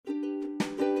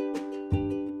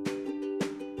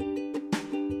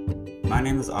My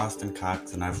name is Austin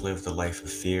Cox, and I've lived a life of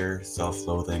fear,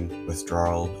 self-loathing,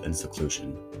 withdrawal, and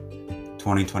seclusion.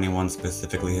 2021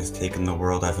 specifically has taken the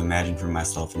world I've imagined for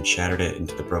myself and shattered it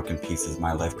into the broken pieces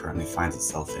my life currently finds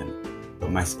itself in,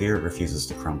 but my spirit refuses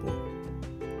to crumble.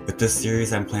 With this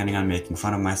series, I'm planning on making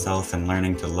fun of myself and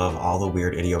learning to love all the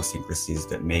weird idiosyncrasies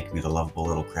that make me the lovable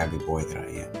little crabby boy that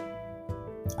I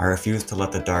am. I refuse to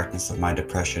let the darkness of my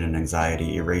depression and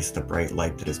anxiety erase the bright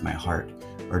light that is my heart,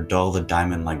 or dull the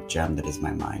diamond-like gem that is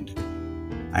my mind.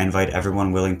 I invite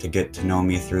everyone willing to get to know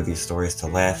me through these stories to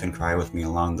laugh and cry with me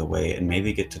along the way, and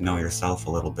maybe get to know yourself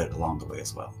a little bit along the way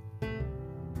as well.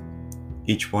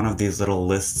 Each one of these little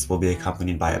lists will be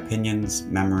accompanied by opinions,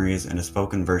 memories, and a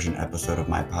spoken version episode of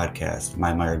my podcast,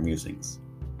 My Mired Musings.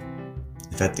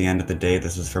 If at the end of the day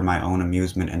this is for my own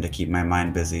amusement and to keep my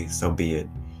mind busy, so be it.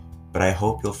 But I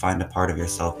hope you'll find a part of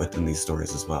yourself within these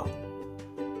stories as well.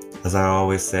 As I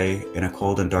always say, in a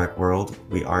cold and dark world,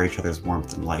 we are each other's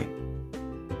warmth and light.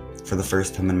 For the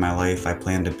first time in my life, I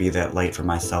plan to be that light for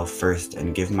myself first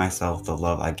and give myself the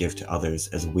love I give to others,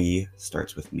 as we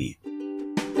starts with me.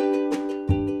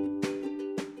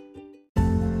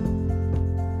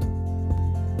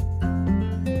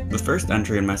 The first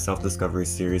entry in my self-discovery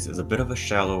series is a bit of a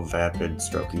shallow, vapid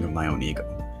stroking of my own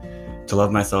ego. To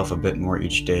love myself a bit more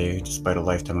each day, despite a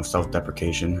lifetime of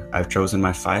self-deprecation, I've chosen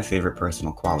my 5 favorite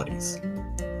personal qualities.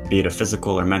 Be it a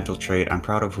physical or mental trait, I'm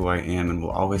proud of who I am and will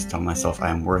always tell myself I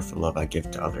am worth the love I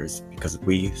give to others, because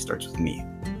we starts with me.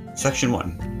 Section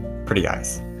 1. Pretty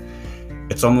eyes.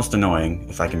 It's almost annoying,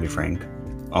 if I can be frank,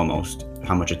 how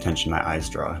much attention my eyes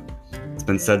draw. It's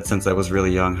been said since I was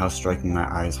really young how striking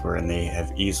my eyes were, and they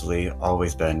have easily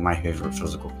always been my favorite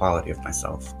physical quality of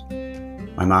myself.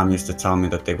 My mom used to tell me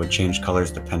that they would change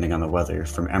colors depending on the weather,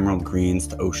 from emerald greens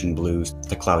to ocean blues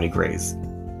to cloudy grays.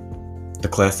 The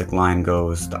classic line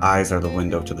goes, "The eyes are the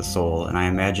window to the soul," and I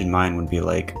imagine mine would be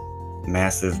like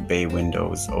massive bay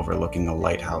windows overlooking a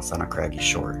lighthouse on a craggy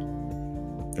shore.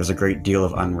 There's a great deal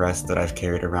of unrest that I've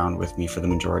carried around with me for the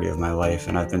majority of my life,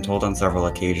 and I've been told on several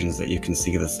occasions that you can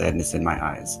see the sadness in my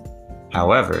eyes.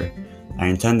 However, I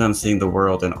intend on seeing the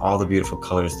world in all the beautiful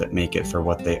colors that make it for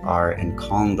what they are and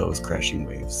calm those crashing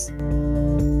waves.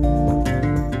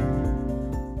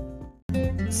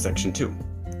 Section 2.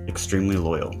 Extremely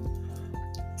loyal.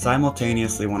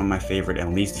 Simultaneously one of my favorite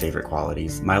and least favorite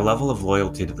qualities, my level of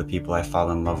loyalty to the people I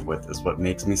fall in love with is what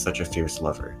makes me such a fierce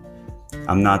lover.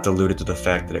 I'm not deluded to the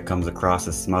fact that it comes across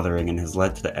as smothering and has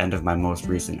led to the end of my most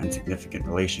recent and significant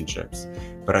relationships,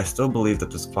 but I still believe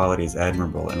that this quality is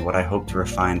admirable and what I hope to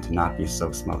refine to not be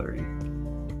so smothering.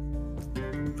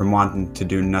 From wanting to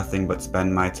do nothing but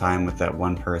spend my time with that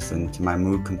one person, to my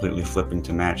mood completely flipping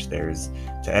to match theirs,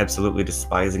 to absolutely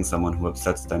despising someone who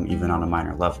upsets them even on a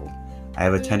minor level, I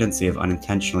have a tendency of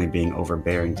unintentionally being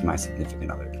overbearing to my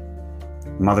significant other.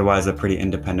 I'm otherwise a pretty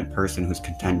independent person who's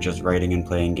content just writing and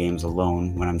playing games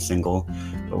alone when I'm single,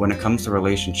 but when it comes to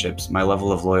relationships, my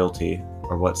level of loyalty,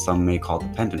 or what some may call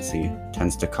dependency,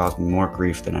 tends to cause me more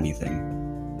grief than anything.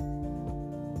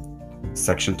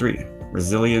 Section 3.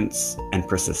 Resilience and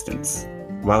persistence.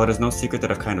 While it is no secret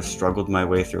that I've kind of struggled my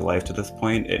way through life to this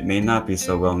point, it may not be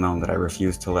so well known that I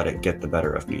refuse to let it get the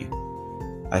better of me.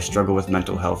 I struggle with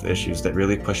mental health issues that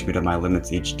really push me to my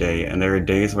limits each day, and there are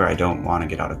days where I don't want to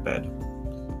get out of bed.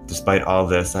 Despite all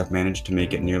this, I've managed to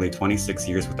make it nearly 26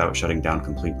 years without shutting down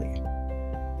completely.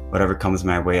 Whatever comes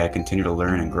my way, I continue to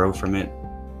learn and grow from it,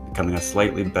 becoming a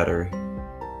slightly better,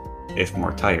 if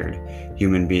more tired,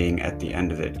 human being at the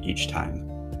end of it each time.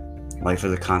 Life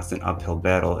is a constant uphill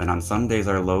battle, and on some days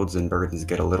our loads and burdens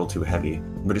get a little too heavy,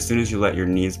 but as soon as you let your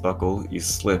knees buckle, you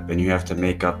slip and you have to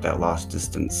make up that lost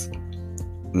distance.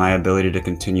 My ability to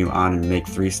continue on and make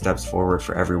 3 steps forward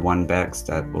for every 1 back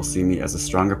step will see me as a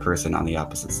stronger person on the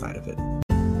opposite side of it.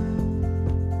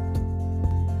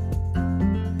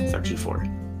 Section 4.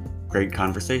 Great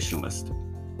conversationalist.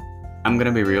 I'm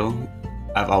gonna be real,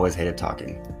 I've always hated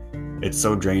talking. It's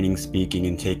so draining speaking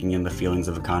and taking in the feelings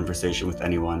of a conversation with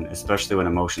anyone, especially when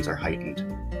emotions are heightened.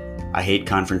 I hate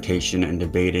confrontation and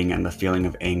debating and the feeling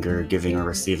of anger, giving or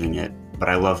receiving it, but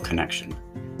I love connection.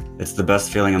 It's the best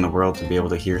feeling in the world to be able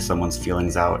to hear someone's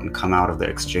feelings out and come out of the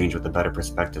exchange with a better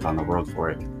perspective on the world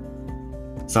for it.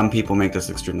 Some people make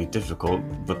this extremely difficult,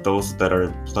 but those that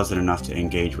are pleasant enough to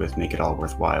engage with make it all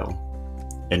worthwhile.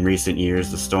 In recent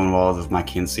years, the stone walls of my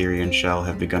Cancerian shell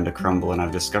have begun to crumble, and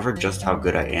I've discovered just how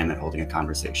good I am at holding a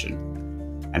conversation.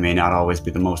 I may not always be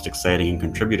the most exciting and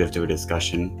contributive to a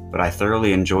discussion, but I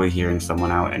thoroughly enjoy hearing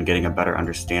someone out and getting a better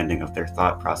understanding of their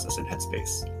thought process and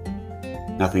headspace.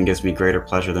 Nothing gives me greater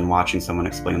pleasure than watching someone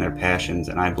explain their passions,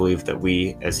 and I believe that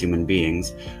we, as human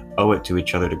beings, owe it to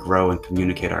each other to grow and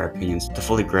communicate our opinions to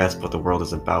fully grasp what the world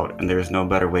is about, and there is no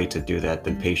better way to do that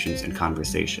than patience and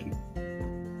conversation.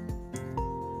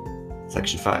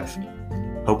 Section 5.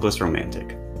 Hopeless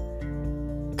romantic.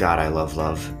 God, I love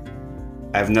love.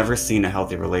 I've never seen a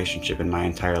healthy relationship in my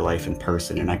entire life in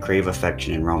person, and I crave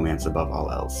affection and romance above all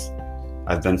else.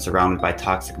 I've been surrounded by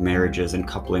toxic marriages and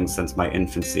couplings since my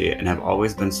infancy, and have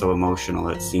always been so emotional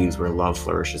at scenes where love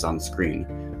flourishes on screen,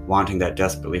 wanting that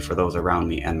desperately for those around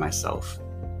me and myself.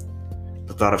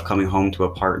 The thought of coming home to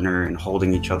a partner and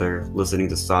holding each other, listening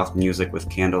to soft music with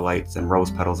candlelights and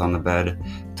rose petals on the bed,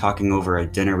 talking over a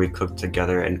dinner we cooked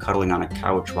together, and cuddling on a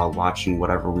couch while watching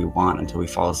whatever we want until we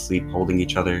fall asleep holding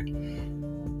each other.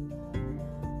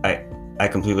 I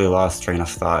completely lost train of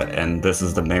thought, and this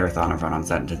is the marathon of run-on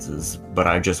sentences, but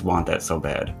I just want that so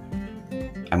bad.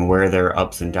 I'm aware there are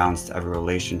ups and downs to every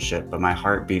relationship, but my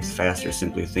heart beats faster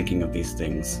simply thinking of these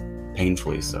things,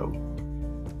 painfully so.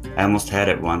 I almost had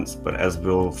it once, but as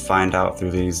we'll find out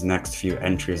through these next few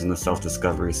entries in the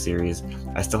self-discovery series,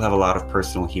 I still have a lot of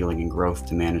personal healing and growth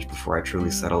to manage before I truly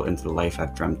settle into the life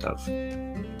I've dreamt of.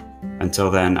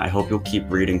 Until then, I hope you'll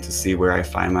keep reading to see where I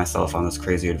find myself on this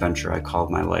crazy adventure I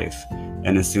called my life.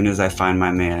 And as soon as I find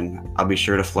my man, I'll be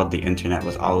sure to flood the internet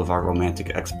with all of our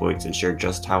romantic exploits and share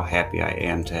just how happy I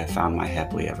am to have found my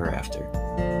happily ever after.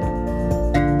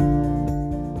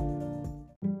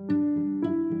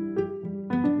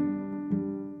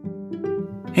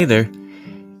 Hey there,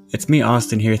 it's me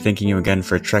Austin here, thanking you again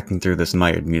for trekking through this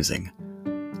mired musing.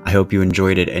 I hope you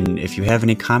enjoyed it, and if you have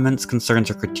any comments,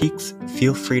 concerns, or critiques,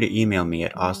 feel free to email me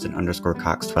at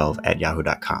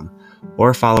austin_cox12@yahoo.com,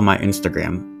 or follow my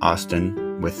Instagram,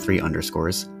 Austin with 3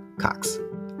 underscores, Cox.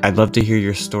 I'd love to hear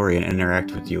your story and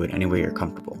interact with you in any way you're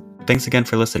comfortable. Thanks again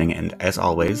for listening, and as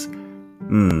always,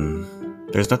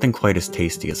 there's nothing quite as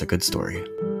tasty as a good story.